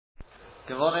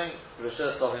Good morning, Rosh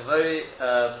Hashanah Mori.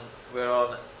 We're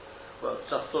on,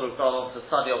 just sort of gone on to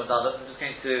study of Adalah. I'm just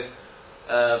going to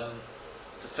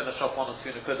finish off one or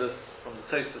two Nakudas from the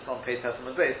Tosfos on page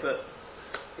Testament base, but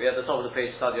we're at the top of the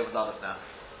page study of Adalah now.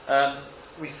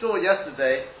 We saw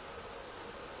yesterday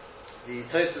the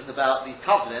Tosfos about the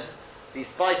Tavlin, these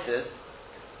spices.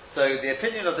 So the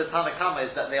opinion of the Tanna Kama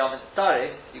is that they are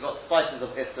mitzari. You've got spices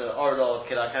of Issa, Orlo,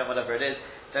 Kilakem, whatever it is.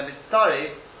 They're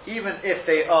mitzari, even if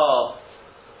they are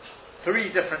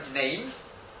three different names,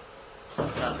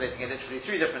 translating it literally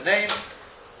three different names,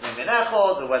 min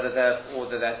echod, or whether they're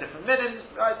different minim,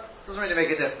 right? Doesn't really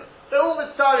make a difference. They're all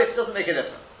mitzari, it doesn't make a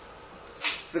difference.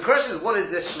 The question is, what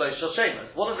is this shlosh shel shemas?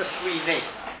 What are the three names?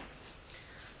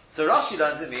 So Rashi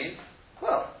learns it means,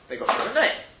 well, they got different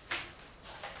names.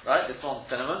 Right? This one's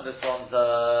cinnamon, this one's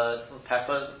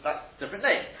pepper, that's different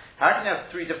names. How can you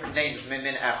have three different names, min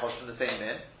echod, from the same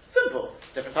min? Simple.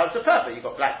 Different types of pepper. You've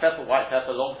got black pepper, white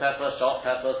pepper, long pepper, sharp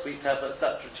pepper, sweet pepper,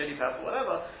 etc., chili pepper,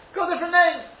 whatever. You've got different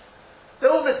names.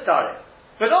 They're all mitzari.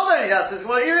 But not only that,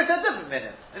 well, even if they're different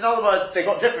minim. In other words, they've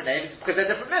got different names because they're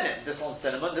different minim. This one's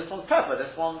cinnamon, this one's pepper,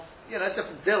 this one's,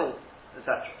 different dill,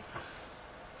 etc.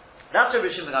 That's Rabbi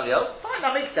Shimon Gamliel. Fine,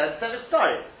 that makes sense, they're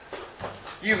mitzari.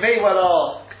 You may well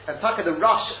ask, and Taka the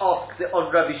Rush asked it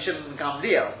on Rabbi Shimon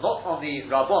Gamliel, not on the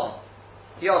Rabbon.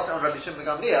 He asked it on Rabbi Shimon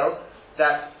Gamliel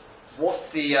that what's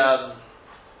the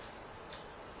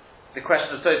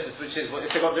question of Tosfos, which is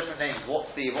if they've got different names, what's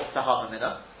the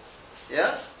Havamina?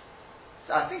 Yeah?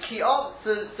 So I think he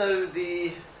answers, got it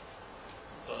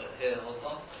here, hold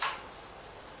on.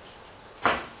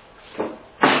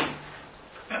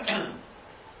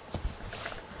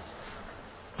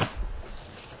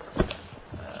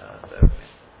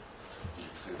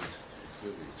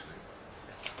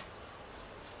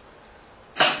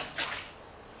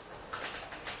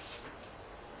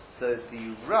 So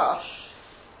the Rush,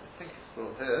 I think it's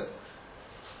still here.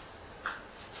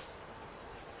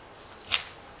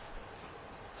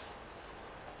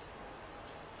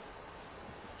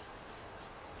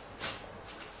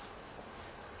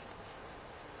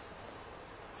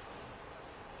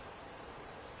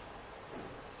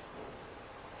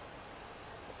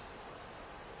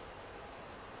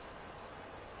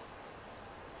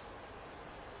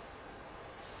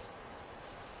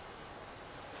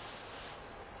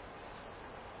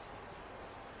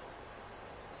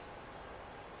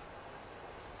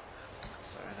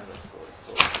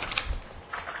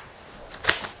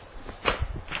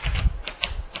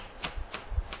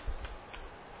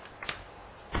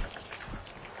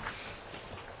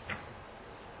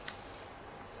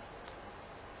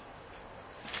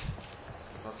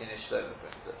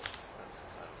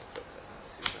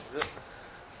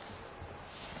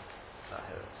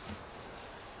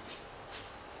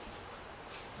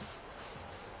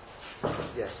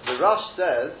 Yes, the Rush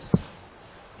says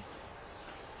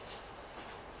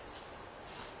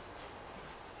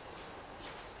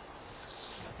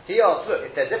he asks, look,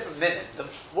 if they're different minutes,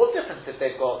 what difference if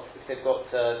they've got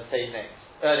the same names?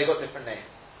 They've got different names.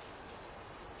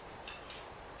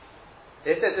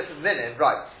 If they're different minim,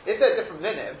 right? If they're different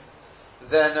minim,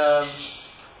 then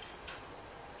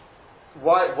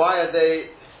why are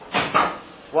they?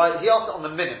 Why he asked it on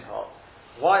the minim part?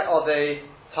 Why are they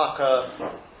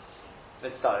taka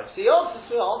mitzvah? So he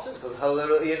answers because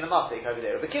in the matik over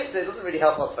there. The kids it doesn't really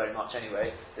help us very much anyway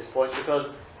at this point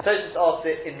because Tosfos asked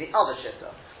it in the other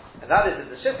shitta, and that is that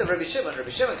the shitta of Rabbi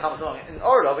Shimon comes along in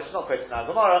Orla, which is not quoted in our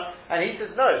Gemara, and he says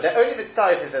no, they're only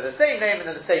mitzvah if they're the same name and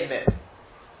they're the same min.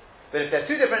 But if they're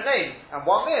two different names and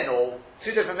one min, or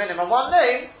two different minim and one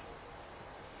name,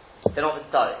 they're not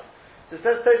mitzvah. So it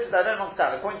says Tosfos, I don't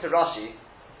understand. According to Rashi,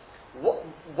 what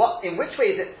in which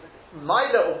way is it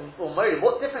Maila or Moila?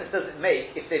 What difference does it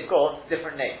make if they've got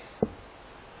different names?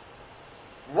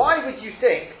 Why would you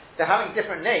think that having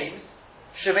different names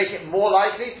should make it more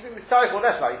likely to be mitzvah or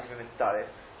less likely to be mitzvah?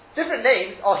 Different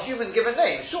names are human given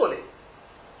names, surely.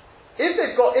 If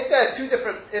they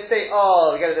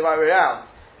are, get it the right way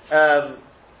around.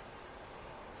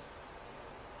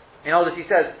 In other words, he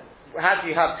says, how do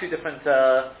you have two different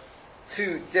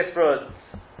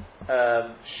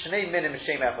Shnei minim and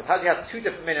Shem echad? How do you have two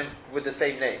different minim with the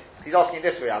same name? He's asking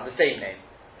this way around, the same name.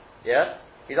 Yeah?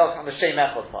 He's asking on the Shem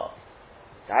echad part.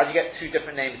 So how do you get two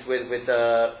different names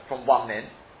from one min?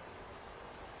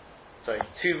 Sorry,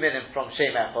 two minim from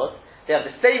Shem echad. They have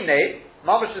the same name,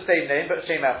 mamash the same name, but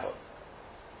Shem echad.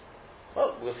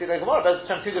 Well, we'll see later tomorrow. There's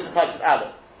two different types of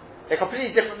Adam. They're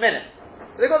completely different minim.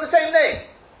 They've got the same name.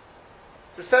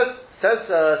 So says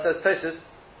Tosfos,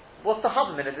 what's the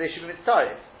hub minute that they should be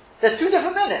mitzvah? There's two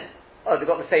different minim. Oh, they've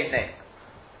got the same name.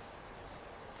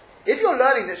 If you're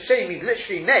learning that Shem means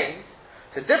literally names,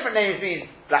 so different names means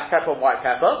black pepper and white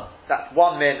pepper, that's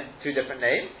one min, two different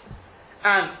names,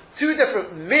 and two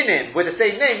different minim with the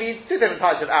same name means two different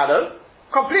types of aloe,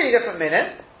 completely different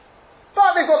minim,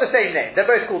 but they've got the same name, they're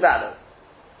both called aloe.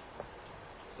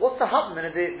 What's the happening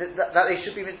that they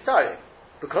should be mitzvah?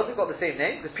 Because they've got the same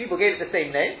name, because people gave it the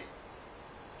same name.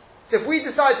 So if we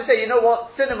decide to say, you know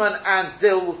what, cinnamon and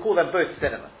dill, we'll call them both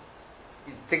cinnamon.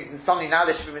 You think suddenly now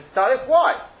they should be mitzvah?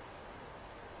 Why?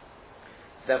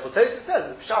 So therefore Tosfos says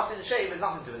that Pshat in Shem has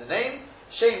nothing to do with the name.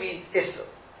 Shem means Isser.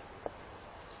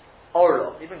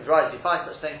 Orla. He brings right, you find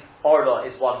such thing. Orla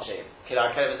is one Shem.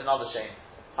 Kilar Kev is another Shem.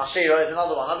 Ashera is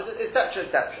another one, etc.,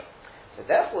 etc. So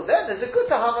therefore then there's a good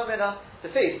tahama minna to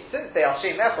say, since they are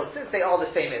Shem Echad, since they are the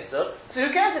same Isser, so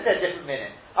who cares if they're different minim?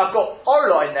 I've got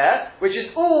Orla in there, which is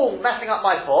all messing up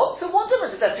my pot, so what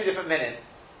difference if they're two different minim?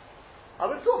 I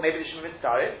would have thought maybe they should be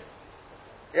mitzvah.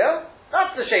 Yeah?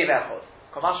 That's the Shem Echad.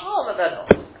 Kamashmal, but they're not.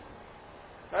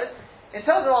 Right? In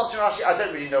terms of answering Rashi, I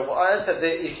don't really know what I said.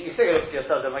 If you figure it for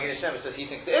yourself, the Magen Shem says he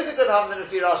thinks there is a good harmony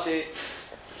for Rashi.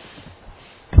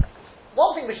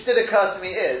 One thing which did occur to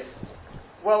me is,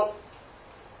 well,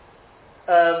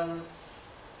 one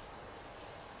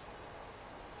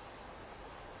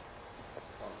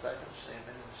second.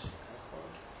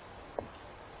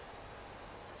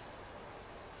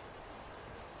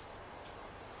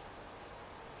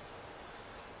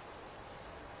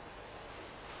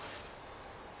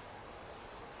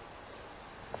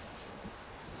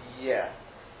 Yeah.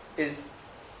 Is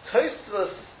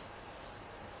Tosfos,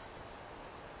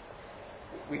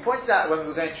 we pointed out when we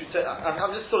were going through,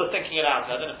 I'm just sort of thinking it out,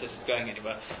 I don't know if this is going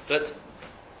anywhere, but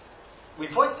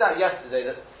we pointed out yesterday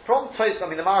that from Tosfos,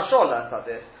 the Marashal learns about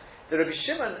this, the Rabbi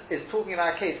Shimon is talking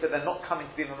about a case that they're not coming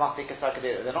to be Mamati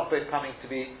Kasakadira, they're not both coming to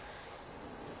be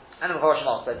Animal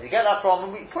Mashmal. So you get that from,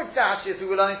 and we pointed out actually as we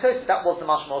were learning Tosfos, that was the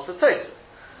Mashmal of Tosfos.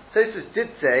 Tosfos did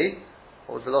say,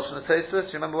 what was the Lashon of Tosfos?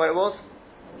 Do you remember where it was?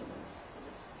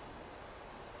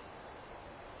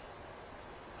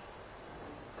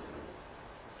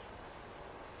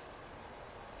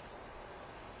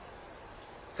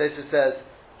 Tosfos says,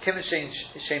 Kim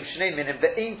Shem Shnei Minim,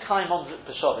 the aim time on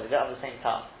the Shabbos, they don't have the same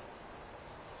time.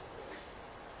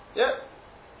 Yeah.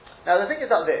 Now the thing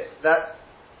is like this, that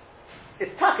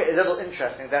it's taka is a little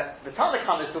interesting that the Tanakh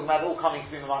is talking about all coming to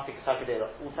be Mamati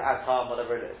Kasakadela, all to Adham,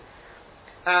 whatever it is.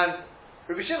 And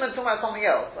Rabbi Shimon talking about something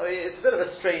else. I mean, it's a bit of a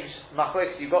strange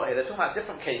machlokes you've got here. They're talking about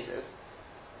different cases.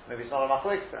 Maybe it's not a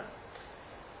machlokes then.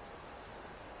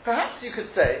 Perhaps you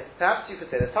could say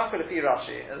the Taka Lefi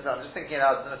Rashi, I'm just thinking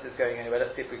out, I don't know if this is going anywhere,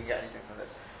 let's see if we can get anything from this.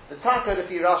 The Taka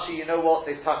Lefi Rashi, you know what,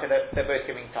 they're both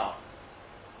giving time.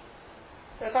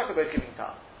 They're Taka both giving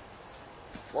time.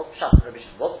 What's Pshat and Rabbi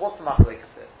Shimon? What's the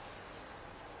Machlokes there?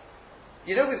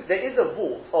 You know, there's a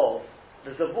vault of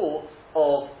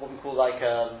what we call like,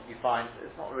 you find,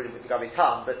 it's not really with the Gabi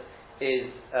Tam, but is,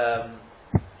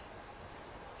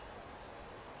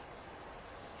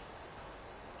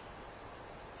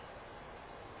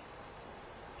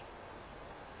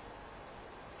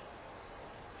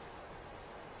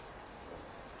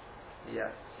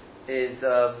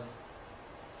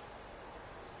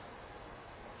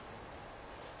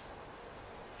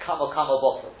 Kama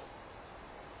bottle.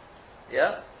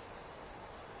 Yeah?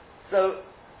 So,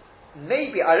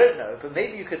 maybe, I don't know, but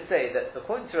maybe you could say that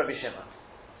according to Rabbi Shimon,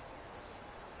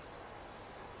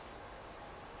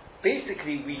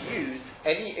 basically we use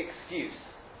any excuse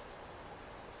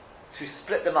to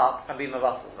split them up and be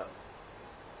mavassal them.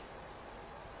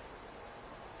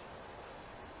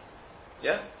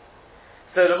 Yeah?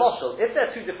 So the moshel, if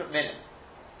they're two different minim,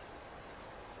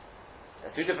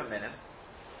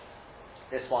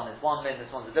 this one is one min, this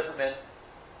one's a different min.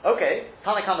 Okay,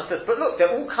 Tanakama says, but look,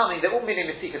 they're all minim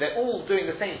mitzika, they're all doing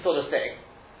the same sort of thing.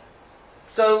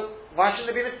 So why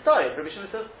shouldn't they be mitzvah? Rabbi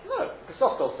Shimon says, no, because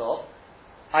sof,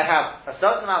 I have a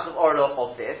certain amount of orla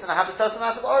of this, and I have a certain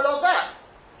amount of orla of that.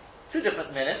 Two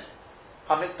different minim.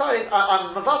 I'm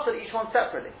mavassal each one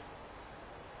separately.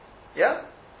 Yeah?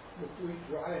 Would wheat,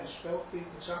 rye and spelt be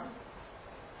the same?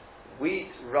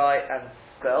 Wheat, rye and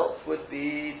spelt would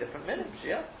be different minims,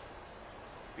 yeah?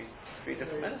 Three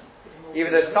different minims. Even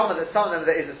though some of them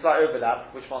there is a slight overlap,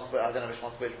 which one's I don't know which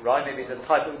one's which. Rye maybe it's a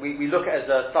type of, we look at it as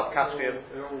a subcategory of...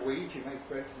 They're all wheat, you make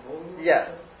bread from all of them? Yeah.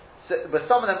 So, but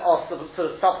some of them are sort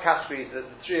of subcategories, the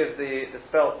three of the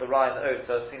spelt, the rye and the oats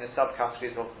are seen as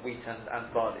subcategories of wheat and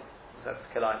barley. That's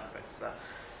Kelaim.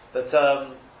 But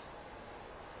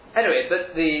anyway,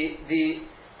 but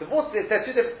the more they're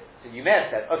two different. So you may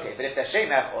have said, okay, but if they're Shem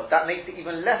Echad, that makes it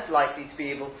even less likely to be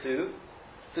able to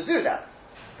do that.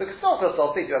 Because Sof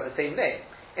they do have the same name.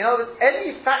 In other words,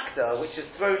 any factor which is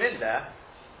thrown in there,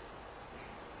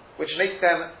 which makes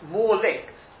them more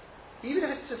linked, even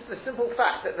if it's just the simple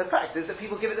fact that the fact is that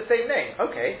people give it the same name.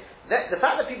 Okay, the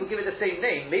fact that people give it the same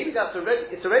name, maybe it's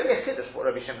already a chiddush what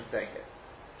Rabbi Shimon's saying here.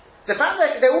 The fact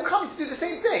that they're all coming to do the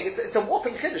same thing, it's a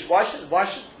whopping chiddush. Why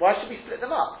should we split them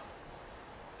up?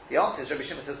 The answer is Rabbi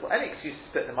Shimon says, well, any excuse to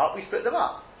split them up, we split them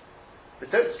up.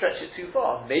 But don't stretch it too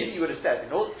far. Maybe you would have said,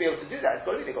 in order to be able to do that, it's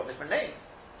got to be they've got different names.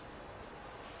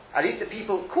 At least the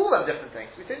people call them different things.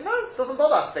 We say, no, it doesn't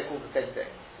bother us if they call the same thing.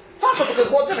 Taka,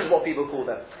 because what difference what people call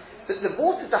them? But the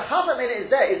hazam in it is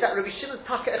there, is that Rabbi Shimon's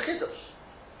taka a chiddush.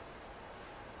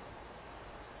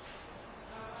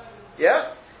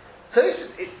 Yeah? So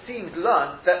it seems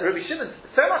learned that Rabbi Shimon's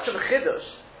so much of a chiddush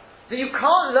that you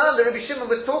can't learn that Rabbi Shimon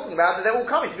was talking about that they're all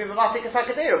coming to be Mamati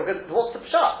Kasakadera, because what's the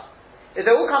pshat? If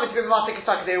they're all coming to be Mamati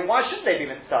Kasakadera, why shouldn't they be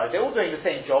Mitzvah? They're all doing the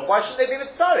same job, why shouldn't they be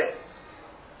Mitzvah?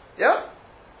 Yeah?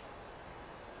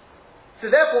 So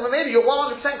therefore, maybe you're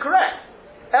 100% correct.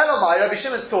 Elamai, Rabbi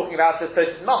Shimon's talking about it, so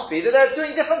it must be that they're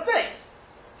doing different things.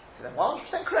 So then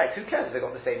 100% correct, who cares if they've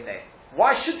got the same name?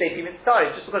 Why should they be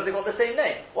Mitzvah just because they've got the same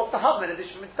name? What's the hub in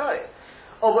addition to Mitzvah?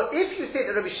 Oh, but if you say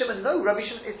that Rabbi Shimon, no, Rabbi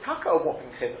Shimon is taka a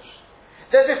whopping chiddush.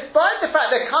 That despite the fact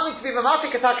they're coming to be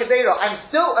Mamati Katakadera, I'm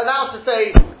still allowed to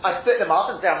say, I split them up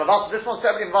and say, I'm Mavasa this one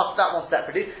separately, Mavasa that one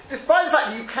separately, despite the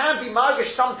fact that you can be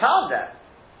Margish some time there.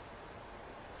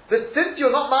 But since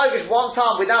you're not Margish one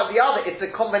time without the other, it's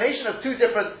a combination of two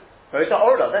different, both are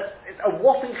Orla, it's a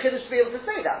whopping chiddush to be able to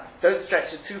say that. Don't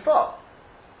stretch it too far.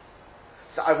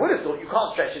 So I would have thought you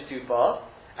can't stretch it too far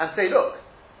and say, look,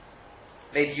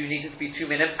 maybe you need it to be 2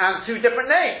 minim and 2 different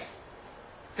names.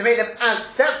 To make them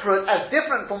as separate, as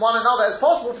different from one another as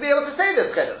possible to be able to say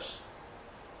this chiddush.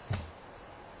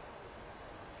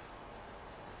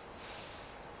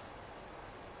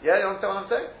 Yeah, you understand what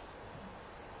I'm saying?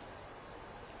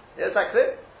 Yeah, is that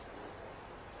clear?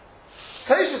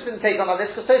 Tosfos didn't take on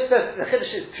this because Tosfos says the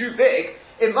chiddush is too big.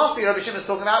 It must be Rabbi Shimon's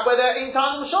talking about where they're in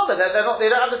time and shoulder. They don't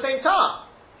have the same time.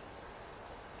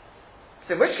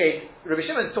 So in which case, Rabbi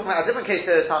Shimon's talking about a different case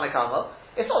to Tanna Kama.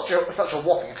 It's not such a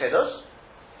whopping chiddush.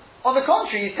 On the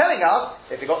contrary, he's telling us,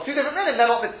 if you've got 2 different minim, they're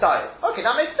not mitzvah. Okay,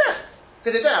 that makes sense.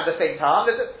 Because they don't have the same time.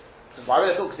 Why would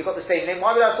I thought, because they've got the same name,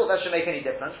 why would I thought that should make any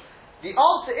difference? The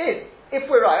answer is, if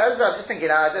we're right, I was just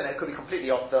thinking, I don't know, it could be completely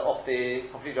off the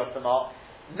mark.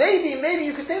 Maybe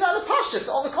you could say that in the Pashtus.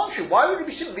 On the contrary, why would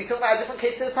we shouldn't be talking about a different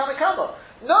case to the Tanna Kama?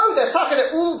 No, they're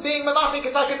all being Mamati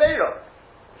Katakadera.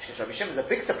 Which is Rabbi Shimon is a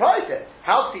big surprise here.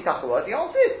 How does he tackle it? The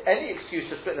answer is, any excuse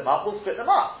to split them up, we'll split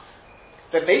them up.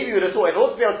 But maybe you would have thought, in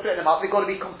order to be able to split them up, they've got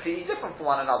to be completely different from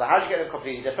one another. How do you get them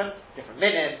completely different? Different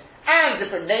minim and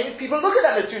different names. People look at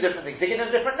them as 2 different things. They give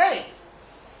them different names.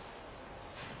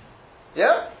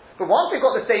 Yeah? But once they've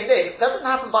got the same name, it doesn't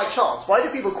happen by chance. Why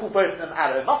do people call both of them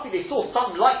Adam? It must be they saw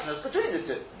some likeness between the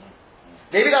two.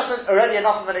 Maybe that's already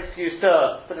enough of an excuse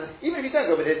to, even if you don't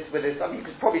go with this, I mean, you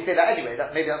could probably say that anyway,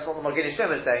 maybe that's what the Mogini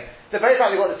Shem is saying. The very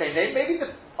fact they've got the same name, maybe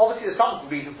obviously there's some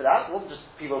reason for that. It wasn't just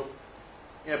people,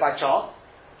 by chance.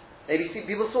 Maybe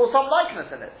people saw some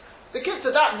likeness in it. The gift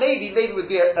of that maybe would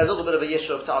be a little bit of a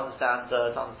yishuv to understand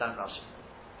Rashi.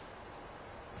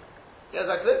 Yeah, is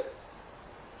that clear?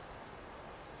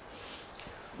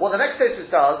 What the next thesis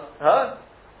does, huh?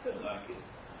 Don't like it.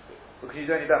 Well, can you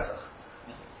do any better?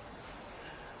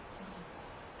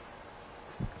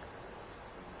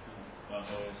 Can't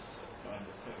always find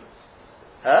a parrot.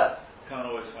 Huh? Can't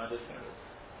always find a parrot.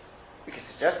 We can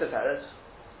suggest a parrot.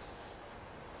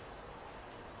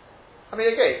 I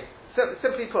mean, again,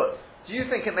 simply put, do you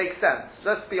think it makes sense?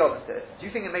 Let's be honest here. Do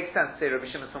you think it makes sense to say Rabbi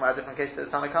Shimon's talking about a different case to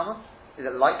the Tanna Kama? Is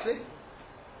it likely?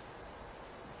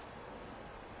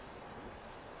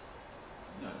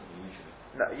 No, usually.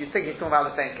 No, you think he's talking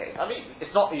about the same case. I mean,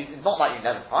 it's not like you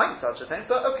never find such a thing,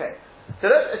 but okay. So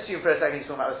let's assume for a second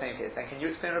he's talking about the same case. Then can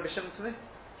you explain Rabbi Shimon to me?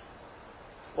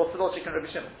 What's the logic in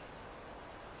Rabbi Shimon?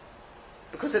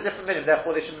 Because they're different minim,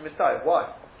 therefore they shouldn't be mitzvah.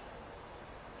 Why?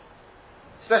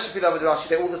 Especially if you love Rashi,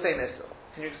 they're all the same Issa.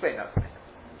 Can you explain that to me?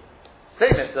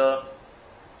 Same Issa,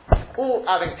 all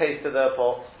adding taste to their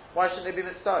pot. Why shouldn't they be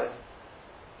mitzvah?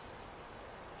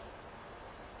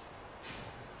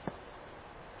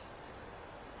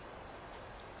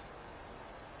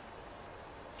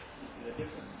 They're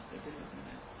different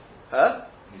minim. Huh?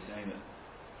 You're saying that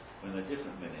when they're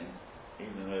different minim,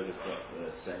 even though they've got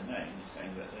the same name, you're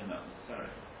saying that they're not necessary.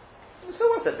 So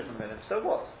what's that different minim? So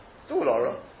what? It's all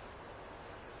oral.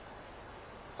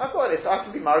 I've got this. I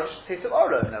can be married to taste of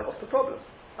oral now. What's the problem?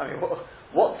 I mean,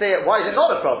 why is it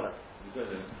not a problem? Because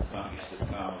the marriage to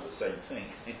power is the same thing.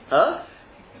 Huh?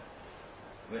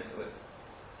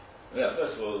 Yeah,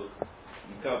 first of all,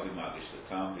 You can't be magish the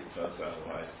time because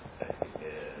otherwise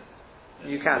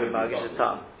you can be magish the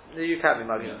time. You can be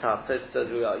magish the time. So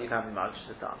you can be magish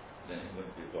the time. Then it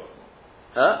wouldn't be bottled.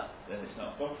 Huh? Then it's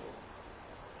not bottled.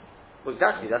 Well,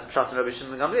 exactly. That's Pshat and Rabbi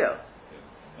Shimon Gamliel.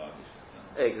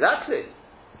 Exactly.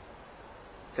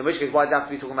 So in which case, why do you have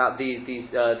to be talking about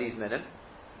these minim?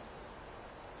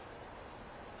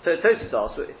 So Tosfos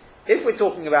asks, if we're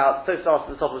talking about Tosfos asks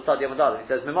at the top of the Sadia Madal, he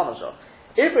says Mimonashah.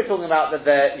 If we're talking about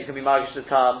that you can be magish the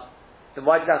tam, then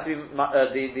why does it have to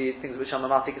be the things which are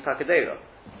mamatik sakadera?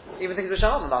 Even things which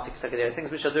are not mamatik sakadera,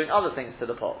 things which are doing other things to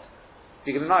the pot.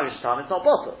 If you can be magish the tam, it's not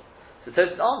bottled. So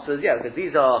Tosfos answers, yeah, because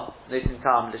these are noting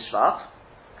tam lishvat,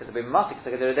 because they're mamatik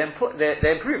sakadera,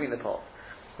 they're improving the pot.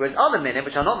 Whereas other minim,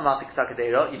 which are not mamatik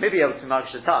sakadera, you may be able to be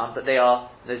magish the tam, but they are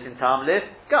noting tam liv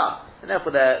gam, and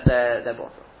therefore they're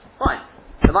bottled. Fine.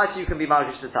 The mighty you can be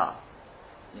magish the tam.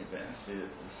 Yeah, but actually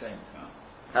at the same time.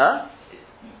 Huh?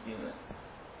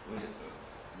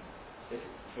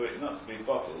 For it not to be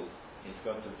bottled, it's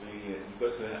got to be you've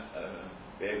got to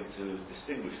be able to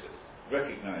distinguish it,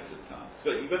 recognise the time.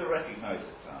 So you've got to recognise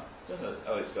the time. Don't know,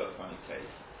 it's got a funny taste.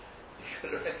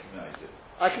 You've got to recognise it.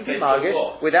 I can be magish.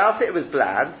 Without it was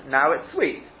bland. Now it's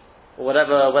sweet, or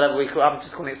whatever we call. I'm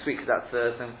just calling it sweet because that's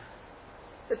thing.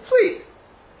 It's sweet.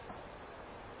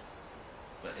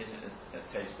 But is it a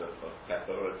taste of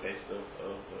pepper or a taste of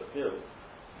dill?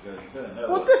 You're going to know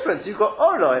what difference? You've got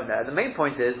orla in there. The main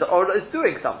point is the orla is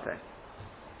doing something.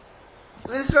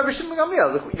 This is Rabbi Shimon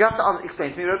Gamliel. You have to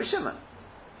explain to me Rabbi Shimon.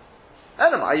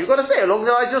 Anyway, you've got to say along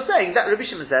the lines you're saying that Rabbi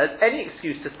Shimon says any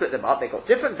excuse to split them up. They've got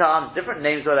different times, different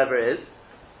names, whatever it is.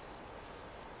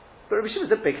 But Rabbi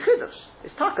Shimon's a big chiddush.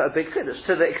 It's taka a big chiddush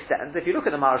to the extent if you look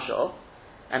at the Marshal,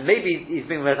 and maybe he's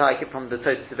being like it from the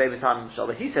Tosfos of Eivis time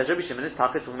but he says Rabbi Shimon is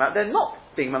taka talking about they're not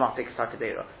being mamatik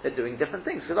sakadera. They're doing different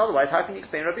things because otherwise how can you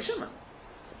explain Rabbi Shimon?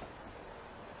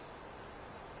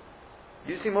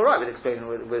 You seem all right with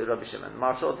explaining with Rabbi Shimon.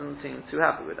 Marshal doesn't seem too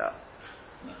happy with that.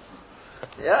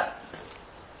 Yeah,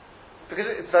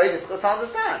 because it's very difficult to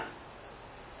understand.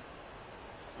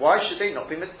 Why should they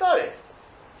not be mitzvah?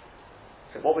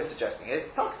 So what we're suggesting is,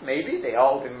 maybe they are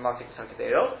all being mamatik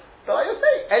sakadera. But like you're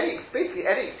saying, basically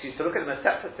any excuse to look at them as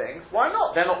separate things, why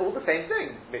not? They're not all the same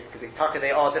thing. Because in Taka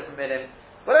they are different minim,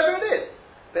 whatever it is.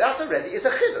 But that already is a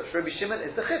chiddush. Rabbi Shimon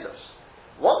is the chiddush.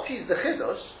 Once he's the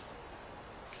chiddush,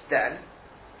 then,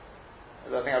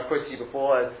 as I think I've quoted you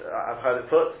before, as I've heard it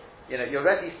put, you're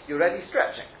already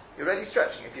stretching. You're already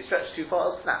stretching. If you stretch too far,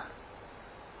 it'll snap.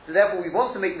 So therefore we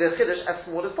want to make the chiddush as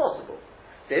small as possible.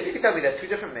 So if you can tell me they're two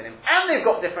different minim, and they've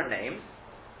got different names,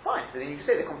 fine, so then you can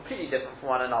say they're completely different from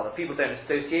one another. People don't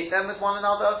associate them with one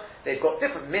another. They've got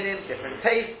different minim, different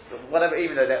tastes, whatever,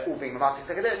 even though they're all being mamatik,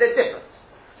 they're different.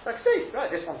 Like say,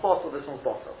 right, this one's bottle, this one's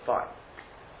bottle, fine.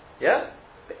 Yeah?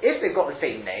 But if they've got the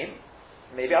same name,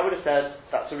 maybe I would have said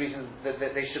that's the reason that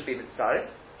they should be mitzvah.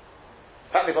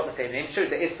 The fact they've got the same name shows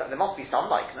there must be some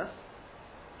likeness.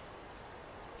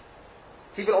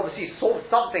 People obviously saw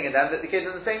something in them that the kids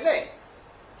are the same name.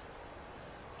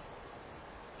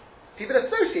 People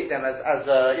associate them as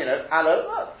aloe.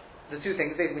 Well, the two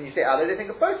things, when you say aloe, they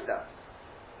think of both of them.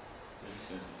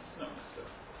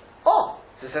 Oh,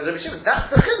 so it says Rabbi Shimon. That's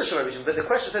the chiddush of Rabbi Shimon. But the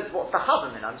question is, what's the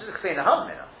havamina? I'm just explaining the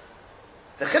havamina.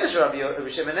 The chiddush of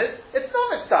Rabbi Shimon is, it's not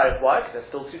mitzvah. Why? Because they're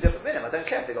still two different minim. I don't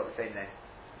care if they've got the same name.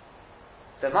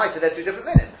 So might they're two different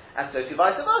minim, and so too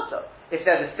vice versa. If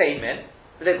they're the same min,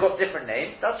 but they've got different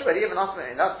names, that's already even us.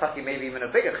 That's talking maybe even a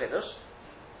bigger chiddush.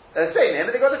 They're the same name,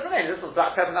 but they've got different names. This was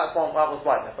black pepper, and that was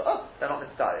white pepper. Oh, they're not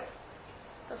mitzvah.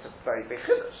 That's a very big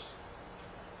chiddush.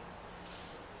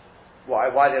 Why?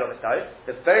 Why are they not mitzvah?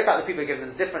 The very fact that people are giving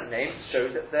them different names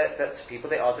shows that to people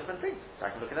they are different things. So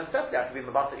I can look at them separately. I can be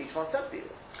mabata each one separately.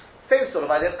 Same sort of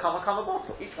idea of kama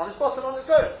bottle. Each one is bottle on its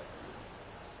own.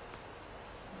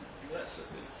 That's a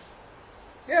bit.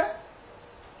 Yeah.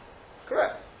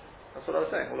 Correct. That's what I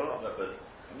was saying all along. No, but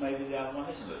maybe the other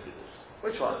one isn't a chiddush.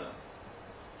 Which one?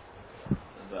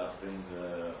 About being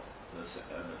a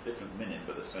different minim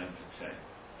but the same chain.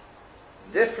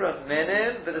 Different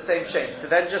minim but the same chain.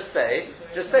 So then just say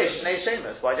Shnei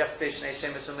Shemus. Why do you have to say Shnei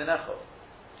Shemus from Minechel?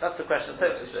 That's the question.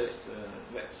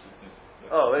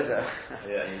 Oh, is it?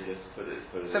 Yeah, he just put it.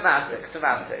 Semantic.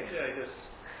 Yeah, he just.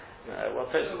 Well,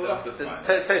 Tosfos no,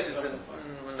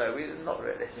 not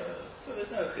really. So there's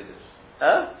no chiddush.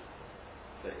 Huh?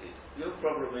 Your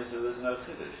problem is that there's no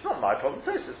chiddush. It's not my problem.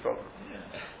 Tosfos' problem. Yeah.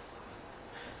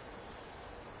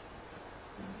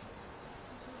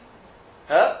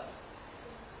 Huh?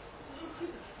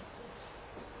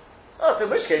 Oh, so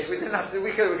in which case we didn't have to. We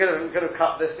could have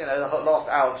cut this, the last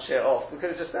hour of shit off. We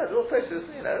could have just said, "Well, Tosfos,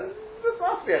 this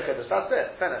must be a chiddush. That's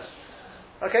it. Finished."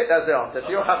 Okay, that's the answer. So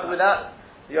you're happy with that?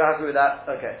 You're happy with that?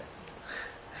 Okay.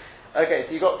 Okay, so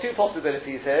you've got two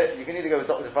possibilities here. You can either go with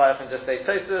Dr. Fayach and just say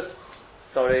Tosus.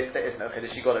 Sorry, there is no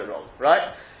Chiddush, you got it wrong,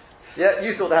 right? Yeah,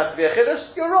 you thought there has to be a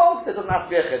Chiddush. You're wrong, there doesn't have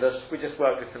to be a Chiddush. We just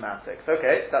work with semantics.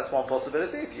 Okay, that's one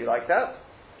possibility, if you like that.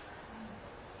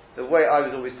 The way I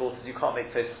was always taught is you can't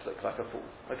make Tosus look like a fool.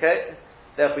 Okay?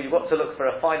 Therefore, you've got to look for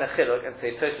a finer Chiluk and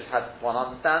say Tosus had one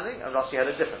understanding and Rashi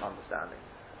had a different understanding.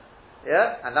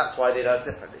 Yeah? And that's why they learn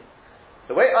differently.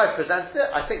 The way I present it,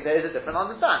 I think there is a different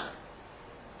understanding.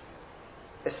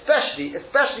 Especially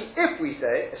if we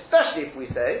say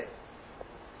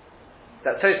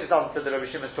that Tosus understood that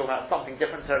Rabbi Shimon is talking about something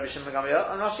different to Rabbi Shimon Gamliel,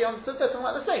 and Rashi understood they're talking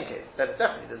about the same case. Then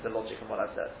definitely there's a logic in what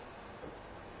I've said.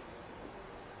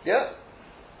 Yeah?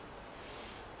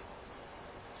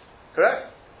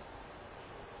 Correct?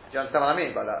 Do you understand what I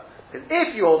mean by that? Because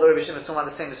if you hold that Rabbi Shimon is talking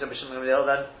about the same as Rabbi Shimon Gamliel,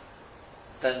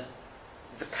 then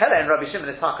the Pele and Rabbi Shimon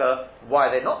is Taka, why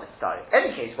are they not mitzvah?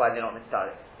 Any case, why are they not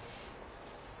mitzvah?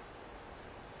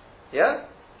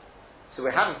 Yeah? So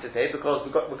we're having to say because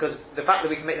the fact that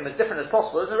we can make them as different as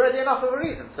possible is already enough of a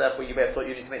reason. So therefore you may have thought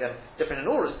you need to make them different in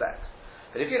all respects.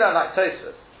 But if you don't like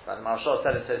Tosfos, like the Marshal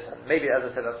said in Tosfos, maybe as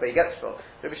I said that's where he gets from.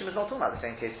 Rabbi Shimon is not talking about the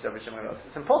same case as Rabbi Shimon.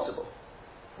 It's impossible.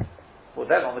 Well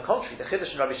then, on the contrary, the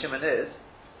Chiddush in Rabbi Shimon is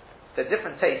they're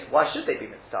different tastes. Why should they be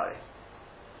mitzvah?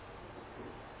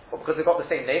 Well, because they've got the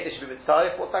same name, they should be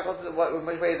mitzvah. What's that got to do?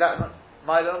 Which way is that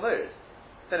Milo Mood?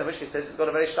 Then in which case it's got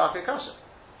a very stark kasha.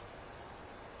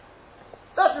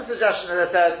 That's the suggestion, as I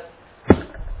said.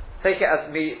 Take it as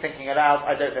me thinking it out.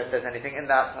 I don't know if there's anything in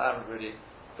that. I haven't really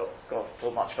thought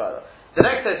much further. The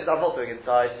next case is I'm not doing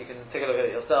inside, so you can take a look at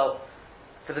it yourself.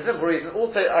 For the simple reason,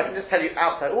 also, I can just tell you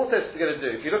outside, all Tosfos are going to do,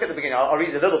 if you look at the beginning, I'll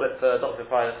read a little bit for Dr.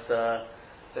 Freilich,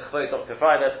 Dr.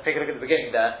 Freilich, take a look at the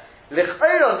beginning there.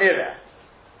 L'chayro nireh.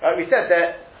 Right, we said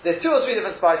that there's two or three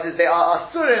different spices, they are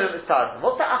asurin and mitzarefim.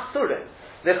 What's that asurin?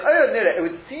 L'chayro nireh, it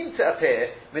would seem to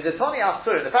appear, midatoni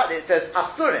asurin, the fact that it says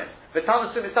asurin, v'tam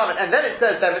asun mitzarefim, and then it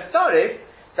says they're mitzaref,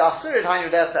 the asurin hainu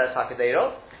der says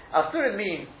hakadeiro. Asurin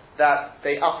means that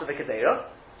they utter the kadeiro.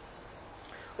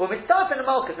 Well, mitzaref in the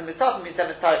malchus, and mitzaref means they're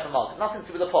mitzaref in the malchus, nothing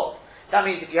to do with the pot. That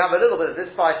means if you have a little bit of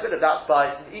this spice, a bit of that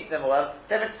spice, and eat them all,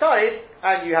 then mitzaref,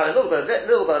 and you have a little bit of it, a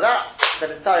little bit of that,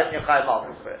 then mitzaref in your chayav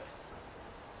malchus for it.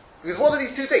 Because one of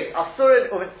these two things, asurin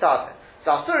or mitzaref.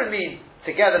 So asurin means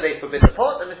together they forbid the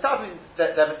pot, and mitzaref means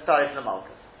that they're mitzaref in the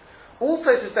malchus. All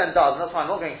Tosfos then does, and that's why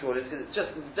I'm not going through all this, because it's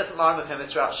just different ma'arim of him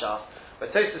throughout Shas, where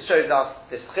Tosfos shows us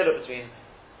this chiluk between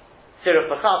syrup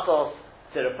for chatos,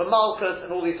 syrup for malchus, and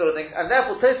all these sort of things. And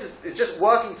therefore Tosfos is just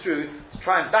working through to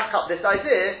try and back up this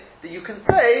idea that you can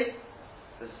say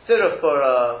the syrup for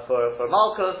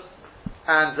malchus,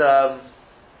 and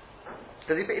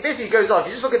because he basically goes on.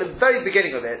 If you just look at the very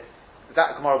beginning of it,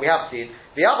 that Gemara we have seen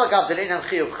the avagav delein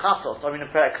chiyuv chatos. I mean, in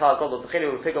Perek Klal Gadol, the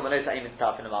chiyuv will pick up a note that in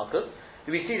the malchus.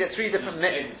 Do we see that three different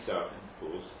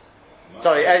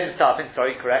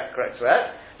Sorry, correct.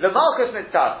 The malchus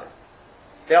mitzarefim.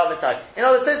 They are mitzarefim. In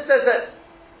other words, it says that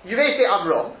you may say I'm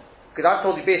wrong, because I've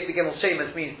told you basically Gimel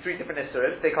Shemus means three different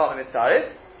Isurim, they can't be mitzaref.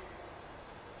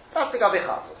 That's the Gabi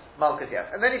Chatos, malchus, yes.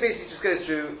 And then he basically just goes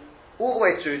through, all the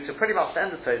way through to pretty much the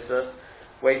end of Tosfos,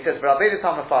 where he says, V'Rabbeinu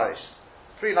Tam Mefarish,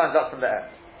 3 lines up from the end.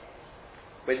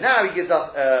 But now he gives us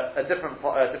a different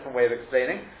way of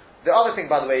explaining. The other thing,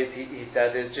 by the way, he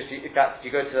said is just if you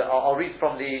go to I'll read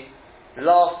from the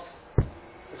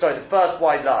first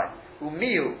wide line.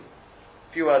 Umihu,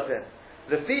 few words in.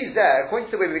 The fees there,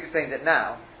 according to the way we've explained it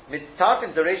now,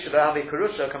 mitzarefim dereishu lo'havi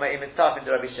kurusha kamei mitzarefim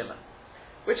de Rabbi Shimon,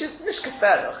 which is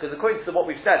mishkaferach, because according to what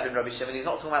we've said in Rabbi Shimon, he's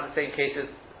not talking about the same cases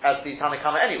as the Tanna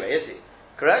Kama anyway, is he?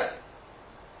 Correct?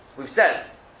 We've said,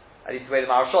 at least the way the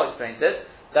Marashal explains it,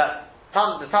 that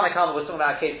the Tanna Kama was talking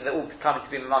about a case that they're all coming to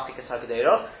be Mamatik as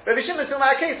Hakadeiro. Rabbi Shimon is talking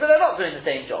about a case where they're not doing the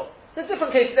same job. There's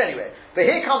different cases anyway. But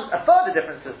here comes a further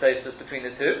difference between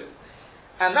the two.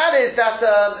 And that is that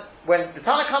when the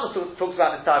Tanna Kama talks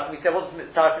about Mitzarefim, we said, what does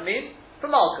Mitzarefim mean? For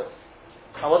Malchus.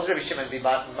 And what does Rabbi Shimon mean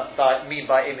by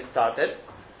a Mitzarefim?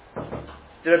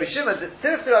 The Rabbi Shimon, the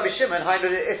Tzirif to Rabbi Shimon, Hainu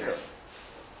the Isser.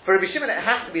 For Rabbi Shimon, it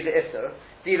has to be the Isser.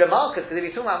 The Malchus, because if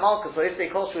you're talking about Malchus, or if they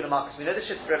call Shul Malchus, we know the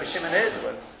shift of Rabbi Shimon is,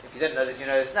 if you didn't know this, you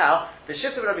know this now, the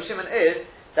shift of Rabbi Shimon is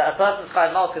that a person's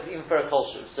chayav malchus even for a kol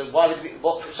shu. So why would it be,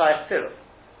 what shayach tziruf?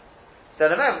 So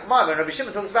the moment when Rabbi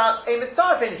Shimon talks about a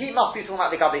mitzarefin, he must be talking about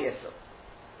the gabi issur.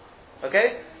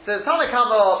 Okay? So the Tanna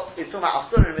Kama is talking about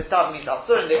asur, and mitzarefin means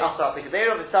asur, and they asur up the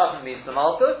kadeira, mitzarefin means the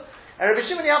malchus, and Rabbi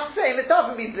Shimon you have to say,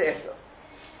 mitzarefin means the issur.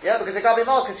 Yeah, because the gabi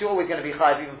malchus you're always going to be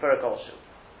chayav even for a kol shu.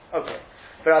 Okay.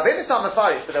 For Rabbeinu Tam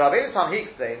Mefarish, but the Rabbeinu Tam he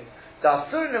explains, the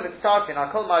Asurin of Mitzarfin, I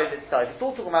call Mari Mitzarfin, it's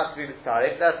all talking about to be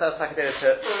Mitzarfin, that's Sakadera to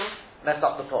mess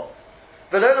up the pot.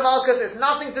 Velona Malchus, it's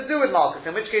nothing to do with Malchus,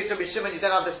 in which case Rabbi Shimon, you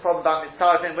don't have this problem about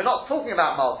Mitzarfin, we're not talking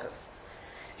about Malchus.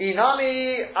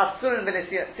 Inami Asurin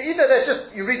V'Nisina, so either they're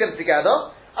just, you read them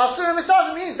together, Asurin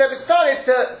Mitzarfin means they're Mitzarfin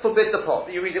to forbid the pot,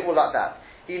 you read it all like that.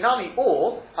 Inami,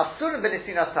 or Asurin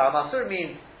V'Nisina Tam, Asurin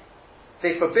means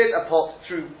they forbid a pot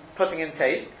through putting in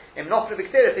taste, in Nofri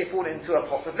B'Kteris they fall into a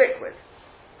pot of liquid.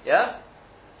 Yeah?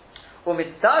 Or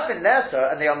Mitzarfin Lesser,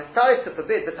 and they are Mitzarfin to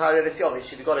forbid the Taharelis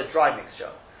Yovish if you've got a dry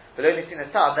mixture. But only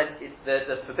Nesinas Tam, then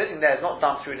the forbidding there is not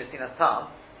done through Nesinas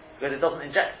Tam, because it doesn't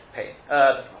inject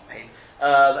a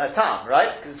tam,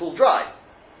 right? Because it's all dry.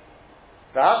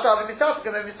 According to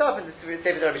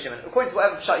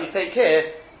whatever shot you take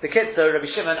here, the Kitzur, Rabbi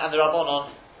Shimon, and the Rabbanon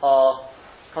are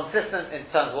consistent in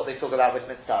terms of what they talk about with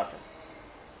Mitzarfin.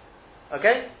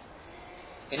 Okay?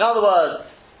 In other words,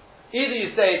 either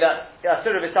you say that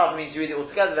Asura Mitzarfin means you read it all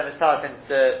together, then Mitzarfin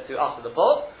to after the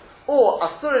pot, or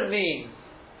Asura means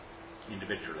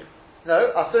individually.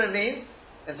 No, Asurin means,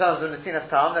 in terms of Nesinas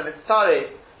Tam, that it's sorry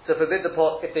to forbid the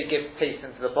pot if they give taste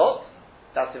into the pot.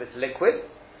 That's if it's liquid.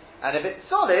 And if it's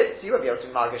solid, so you won't be able to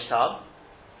Margish Tam.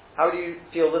 How do you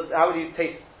feel this, how would you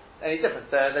taste any difference?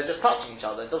 They're just touching each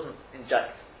other, it doesn't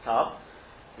inject Tam.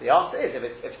 The answer is,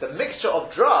 if it's a mixture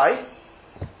of dry,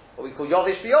 what we call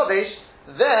Yovish B'Yovish,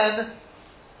 then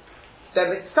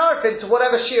it's sarfin to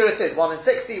whatever shear it is, 1 in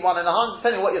 60, 1 in 100,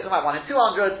 depending on what you're talking about, 1 in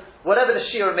 200, whatever the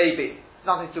shear may be.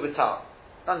 Nothing to do with tar.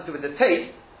 Nothing to do with the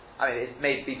taste. I mean, it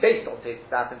may be based on taste,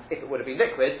 that happens if it would have been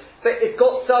liquid, but it's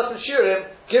got certain shiurim,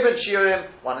 given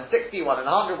shiurim, 1 in 60, 1 in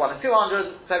 100, 1 in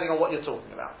 200, depending on what you're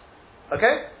talking about.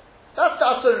 Okay? That's the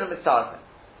Asurim and Mitzarfin.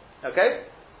 Okay?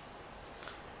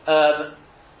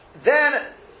 Then,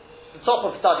 the top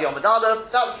of Study on Medala,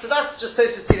 so that's just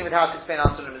Tosfos dealing with how to explain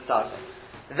Asurim and Mitzarfin.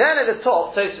 Then at the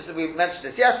top, Tosfos, we mentioned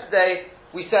this yesterday,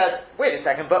 we said, wait a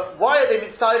second, but why are they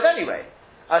mitzarif anyway?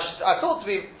 I thought to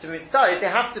be mitzarif, they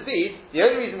have to be, the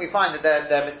only reason we find that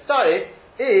they're mitzarif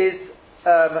is,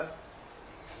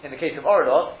 in the case of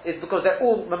Orodot, is because they're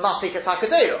all mamatik at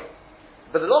HaKadeira.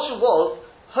 But the Lashon was,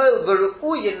 hol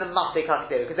v'ru'uyin mamatik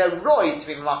HaKadeira, because they're roy to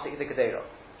be mamatik at the Kadeira.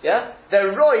 Yeah?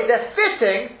 They're roy, they're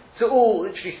fitting to all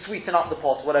literally sweeten up the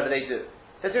pot, whatever they do.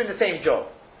 They're doing the same job.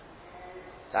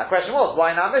 So our question was,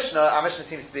 why in our Mishnah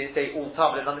seems to be say all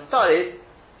Tavlin on Mitzarif,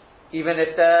 even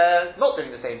if they're not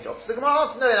doing the same job. So the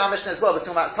Gemara answers, no, in our Mishnah as well, we're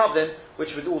talking about Tavlin,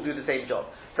 which would all do the same job.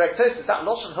 For Ektosis, that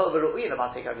Lashon Hol V'Ru'uyin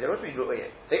Amatik HaKadeira, what do you mean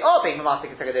Ru'uyin? They are being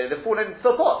Amatik HaKadeira, they've fallen into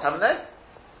the pot, haven't they?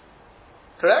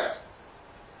 Correct?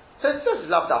 So it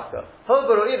says Lav Dafka. Hol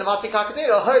V'Ru'uyin Amatik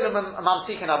HaKadeira, Hol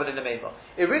Mamtikin Abed in the Meimer.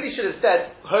 It really should have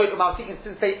said Hol Mamtikin,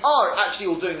 since they are actually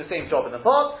all doing the same job in the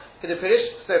pot. Because the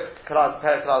Pirish, that's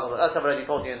I've already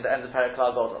told you in the end of Perek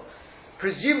Klal Gadol.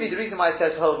 Presumably the reason why it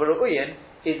says Hol V'Ru'uyin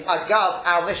is Agav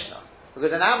our Mishnah. Because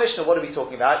in our Mishnah, what are we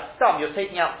talking about? You're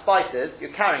taking out spices,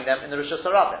 you're carrying them in the Rosh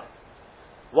Hashanah.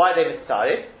 Why are they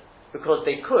mitzarif? Because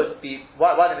they could be,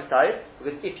 why are they mitzarif?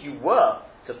 Because if you were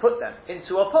to put them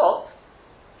into a pot,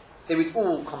 they would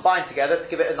all combine together to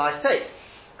give it a nice taste.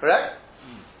 Correct?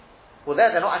 Well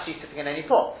they're not actually sitting in any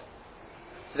pot.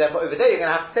 So therefore over there you're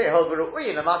going to have to say Hol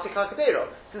V'Ru'uyin Amatik HaKadeira.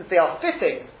 Since they are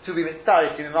fitting to be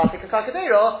mitzarif to be Amatik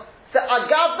HaKadeira, so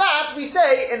agav that we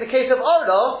say in the case of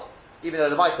Ordo, even though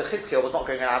the Meister Chizkiel was not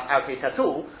going out case at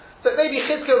all, but maybe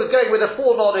Chizkiel was going with a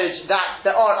foreknowledge that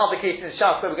there are other cases in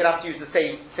Shabbos where we're going to have to use the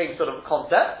same sort of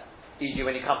concept, e.g.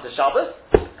 when you come to Shabbos.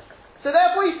 So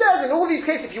therefore he says, in all these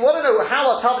cases, if you want to know how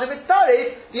are Tavlim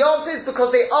mitzarif, the answer is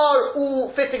because they are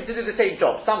all fitting to do the same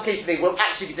job. Some cases they will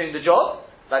actually be doing the job,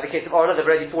 like the case of Orla, they've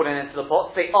already fallen into the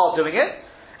pot, they are doing it.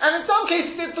 And in some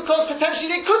cases it's because potentially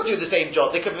they could do the same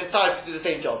job, they could be mitzarif to do the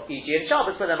same job, e.g. in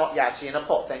Shabbos where they're not actually in a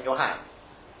pot, they're in your hand.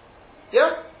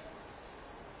 Yeah?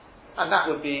 And that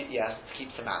would be, yes, to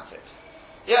keep semantics.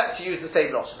 Yeah, to use the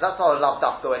same Lashon. That's not a love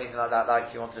dafka or anything like that, like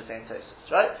you wanted to say in Tosfos,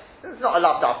 right? It's not a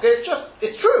love dafka,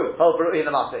 it's true, Hol V'Ru'uyin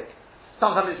Amatik.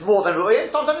 Sometimes it's more than Ru'uyin,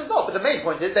 sometimes it's not, but the main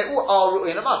point is they all are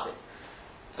Ru'uyin Amatik.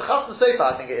 The Chasam Sofer,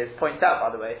 I think it is, points out, by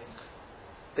the way,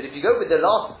 that if you go with the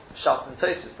last Shas and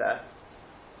Tosfos there,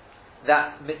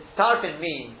 that Mitzarfin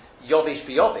means Yovish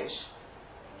B'Yovish,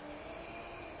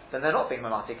 then they're not being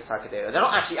Mamatik HaKadeira. They're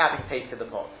not actually adding taste to the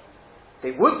pot. They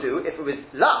would do if it was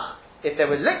lach. If there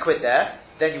was liquid there,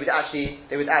 then they would add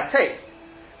taste.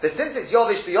 But since it's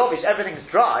Yovish B'Yovish, everything's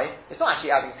dry, it's not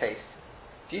actually adding taste.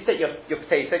 If you take your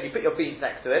potato and you put your beans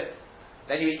next to it,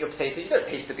 then you eat your potato, you don't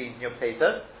taste the beans in your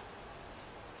potato.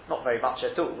 Not very much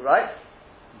at all, right?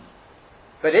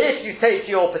 But if you take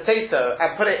your potato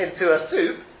and put it into a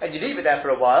soup, and you leave it there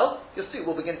for a while, your soup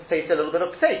will begin to taste a little bit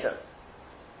of potato.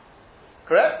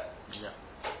 correct? Yeah.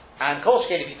 And kol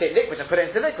shkein, if you take liquid and put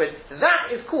it into liquid,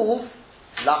 that is called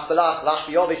lach balach,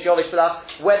 lach yovish, yovish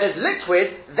balach. Where there's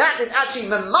liquid, that is actually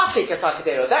mematik as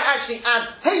hakadero. That actually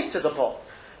adds taste to the pot.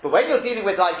 But when you're dealing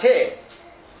with like here,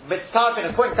 mitzarfin,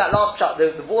 according to that last shot,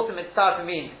 the water mitzarfin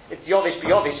means it's yovish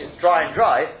b'yovish, it's dry and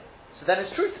dry. So then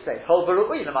it's true to say, hol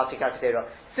baru'ui mematik hakadero.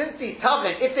 Since these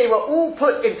tavlin, if they were all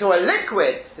put into a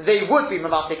liquid, they would be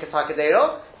mematik as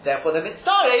hakadero. Therefore the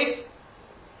mitzaref,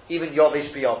 even yovish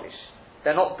b'yovish.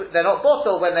 They're not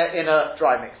bottled when they're in a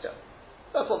dry mixture.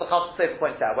 That's what the Chasam Sofer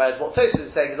points out. Whereas what Tosfos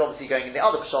is saying is obviously going in the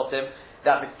other Pshatim,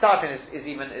 that mitzarfin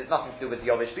is nothing to do with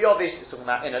yovish b'yovish. It's talking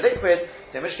about in a liquid.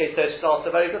 So in which case Tosfos also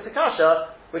very good to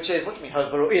kasha, which is, what do you mean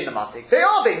hozbaru in the matik? They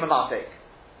are being mamatik.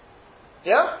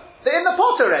 Yeah, they're in the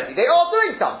pot already. They are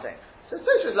doing something. So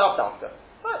Tosfos is loved after.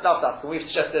 Right, loved after. We've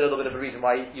suggested a little bit of a reason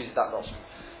why he uses that lotion.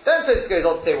 Then Tosfos goes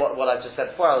on to say what I just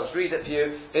said before. I'll just read it for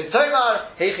you. In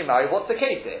Tomar Heichimari, what's the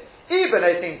case here? Even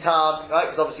opening tam, right?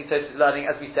 Because obviously Tosfos is learning,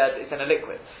 as we said, it's in a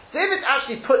liquid. So if it's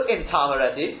actually put in tam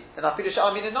already, then I feel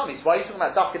amin and nomis. Why are you talking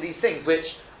about dafka these things which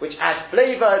add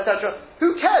flavour, etc.?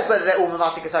 Who cares whether they're all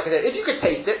mamatik or sakadeh? If you can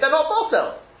taste it, they're not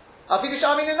bottled. I feel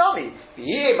amin and nomis.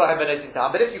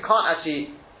 But if you can't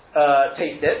actually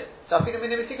taste it, so I feel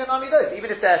amin and those.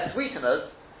 Even if they're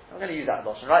sweeteners, I'm going to use that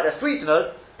lotion, right? They're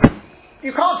sweeteners.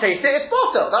 You can't taste it, it's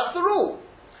bottled. That's the rule.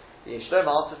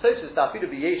 Yeshlomo answers Tosfos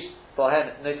dafidu b'yesh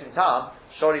bohen nosim tam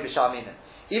shori b'shaminin.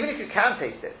 Even if you can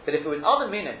taste it, but if it was other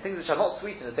minim, things which are not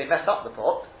sweeteners, they mess up the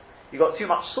pot. You got too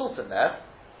much salt in there,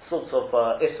 salt of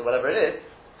is or whatever it is.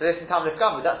 So nosim tam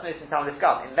lifgam, but that's nosim tam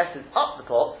lifgam. It messes up the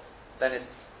pot, then it's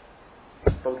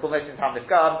what we call nosim tam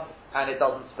lifgam, and it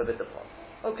doesn't forbid the pot.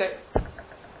 Okay.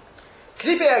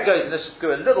 Klipe goes, and let's just go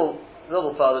a little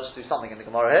further, just do something in the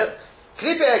Gemara here.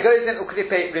 Klipe goes in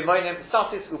uklipe rimonim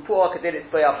status upua kadelit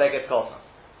boya beget kosa.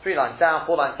 3 lines down,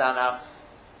 4 lines down now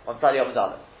on Sadi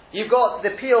Amadala. You've got the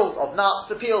peels of nuts,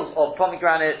 the peels of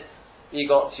pomegranates, you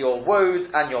got your woad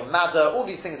and your madder, all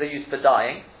these things are used for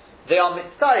dyeing. They are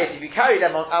mitzaref, if you carry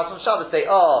them out on Shabbos, they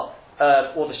are,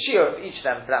 or the shear of each of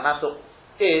them for that matter,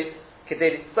 is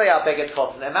kadelit boya beget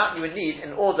kosa, the amount you would need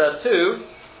in order to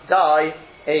dye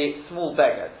a small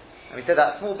beged. And we said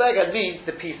that small beged means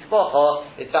the piece vacha,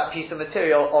 it's that piece of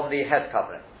material on the head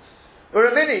covering.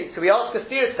 Uramini, so we ask a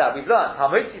steer to that, we've learned,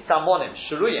 Hamotzi Samonim,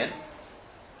 Shuruyin,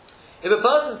 if a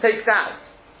person takes out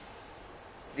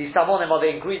the Samonim or the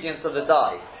ingredients of the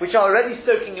dye, which are already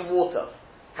soaking in water,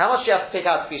 how much do you have to take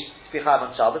out to be Chayv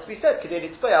on Shabbos? We said, Kedei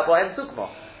Nitzpaya Bohem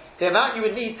Dukma. The amount you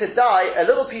would need to dye a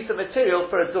little piece of material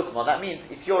for a Dukma. That means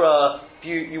if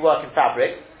you work in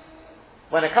fabric,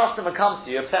 when a customer comes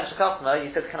to you, a potential customer, he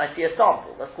says, can I see a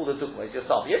sample? That's called a dukma, it's your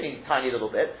sample. You only need a tiny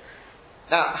little bit.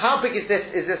 Now, how big is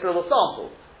this little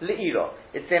sample? Le'ira.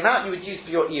 It's the amount you would use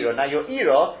for your ira. Now, your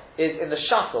ira is in the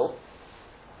shuttle,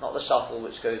 not the shuttle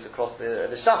which goes across the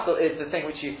shuttle is the thing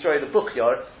which you throw the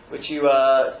bukyar, which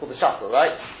it's called the shuttle,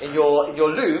 right? In your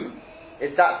loom,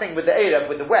 it's that thing with the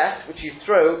erev, with the wet, which you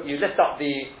lift up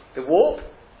the warp,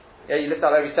 yeah, you lift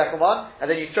up every second one, and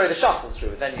then you throw the shuttle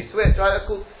through, and then you switch, right? That's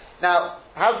called. Now,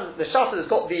 the shuttle has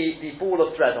got the ball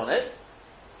of thread on it.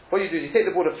 What you do is you take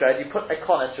the ball of thread, you put a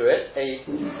corner through it, a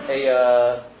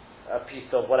piece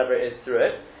of whatever it is through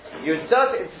it. You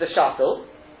insert it into the shuttle,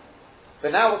 but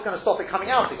now what's going to stop it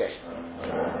coming out again?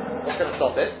 What's going to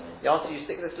stop it? The answer is you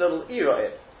stick this little ear on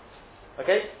it.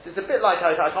 Okay? So it's a bit like,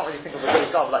 I can't really think of a good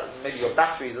example, like maybe your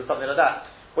batteries or something like that.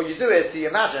 What you do is, so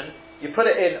you imagine, you put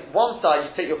it in one side,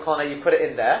 you take your corner, you put it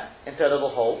in there, into a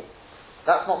little hole.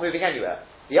 That's not moving anywhere.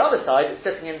 The other side is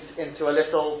sitting into a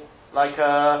little,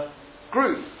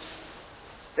 groove.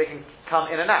 They can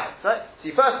come in and out, right? So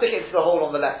you first stick it into the hole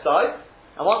on the left side,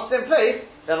 and once it's in place,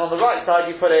 then on the right side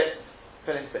you put it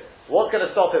into it. What's going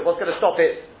to stop it? What's going to stop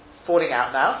it falling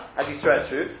out now, as you thread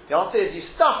through? The answer is you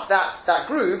stuff that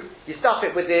groove, you stuff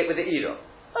it with the ira.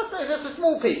 That's a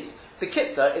small piece. The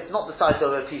kitzah, it's not the size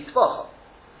of a piece of vacha.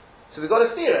 So we've got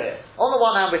a theory here. On the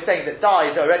one hand, we're saying that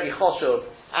dyes are already choshev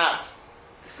at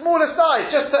smaller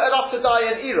size, just enough to dye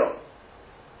an ira.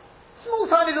 Small,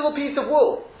 tiny little piece of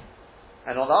wool.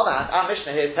 And on the other hand, our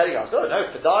Mishnah here is telling us, oh no,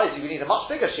 for dyes you would need a much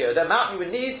bigger shear. The amount you would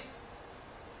need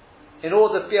in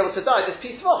order to be able to dye this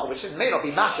piece of wool, which may not be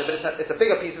massive, but it's a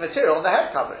bigger piece of material on the head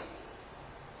covering.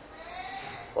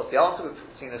 What's the answer? We've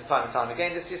seen this time and time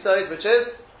again, this Yisod, which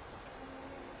is,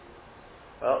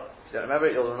 well, if you don't remember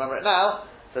it, you'll remember it now.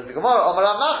 Says the Gemara, Omar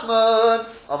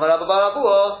Nachman, Omar Abba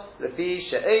Barabua, Lefi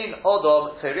She'ein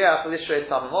Odom Teriach Lishrei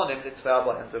Samamonim Litzvei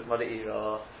Bohem Dukma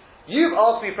Le'ira. You've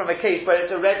asked me from a case where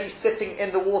it's already sitting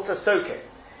in the water soaking.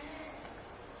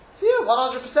 So yeah,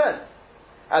 100%.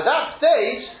 At that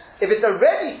stage, If it's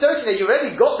already soaking there, you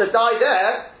already got the dye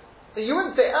there, then you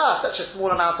wouldn't say, such a small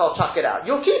amount, I'll chuck it out.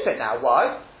 You'll keep it now.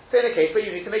 Why? So in a case where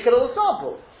you need to make a little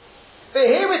sample. But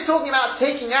here we're talking about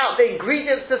taking out the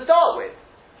ingredients to start with.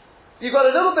 You've got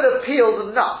a little bit of peels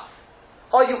and nuts.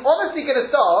 Are you honestly going to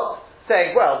start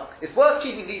saying, well, it's worth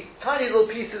keeping these tiny little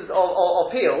pieces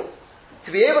of peels to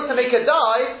be able to make a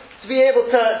dye, to be able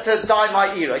to dye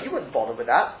my era? You wouldn't bother with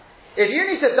that. If you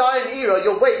need to dye an era,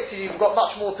 you'll wait till you've got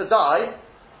much more to dye,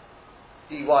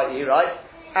 D-Y-E, right?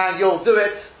 And you'll do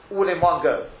it all in one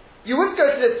go. You wouldn't go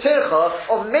to the tircha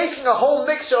of making a whole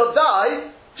mixture of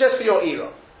dye just for your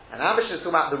era. And our Mishnah is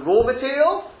talking about the raw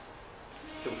materials.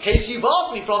 So the case you've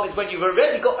asked me from is when you've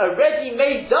already got a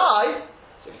ready-made dye.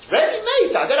 So if it's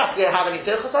ready-made dye, I don't have to have any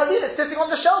tircha sardine. It's sitting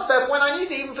on the shelf there when I need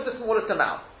it, even for the smallest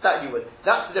amount. That you would.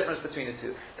 That's the difference between the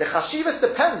two. The chashivas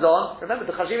depends on, remember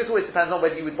the chashivas always depends on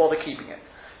whether you would bother keeping it.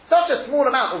 Such a small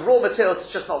amount of raw materials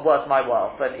is just not worth my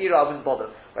while. For an era I wouldn't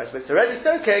bother. Whereas if it's already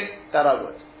soaking, that I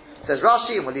would. Says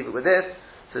Rashi, and we'll leave it with this.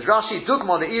 Says Rashi,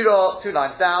 Dugma Ne'ira, 2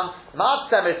 lines down. Ma'ad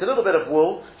Sema, it's a little bit of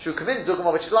wool. Shukamin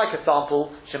Dugma, which is like a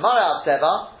sample. Shemara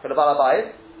Seva, for the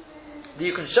Balabayis.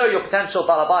 You can show your potential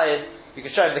Balabayis, you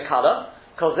can show him the colour.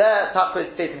 Because there,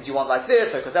 statements you want like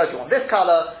this, or because there you want this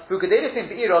colour. Who could anything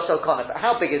for Ira shall But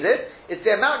how big is it? It's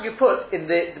the amount you put in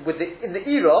the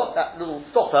Ira, that little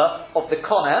stopper of the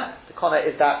Koner. The Koner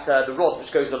is that, the rod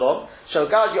which goes along.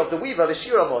 Shogaji of the weaver, the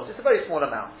Shira Mot. It's a very small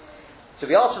amount. So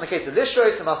we ask in the case of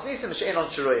Lishrois, the Masnisim, the She'in on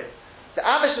Shiroyim. The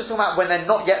Amish is talking about when they're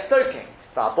not yet soaking.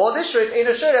 If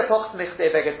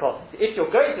you're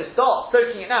going to start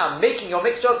soaking it now, making your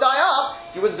mixture of dye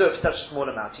up, you wouldn't do it for such a small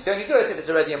amount. You'd only do it if it's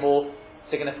already a more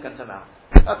significant amount.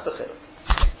 That's the chiluk.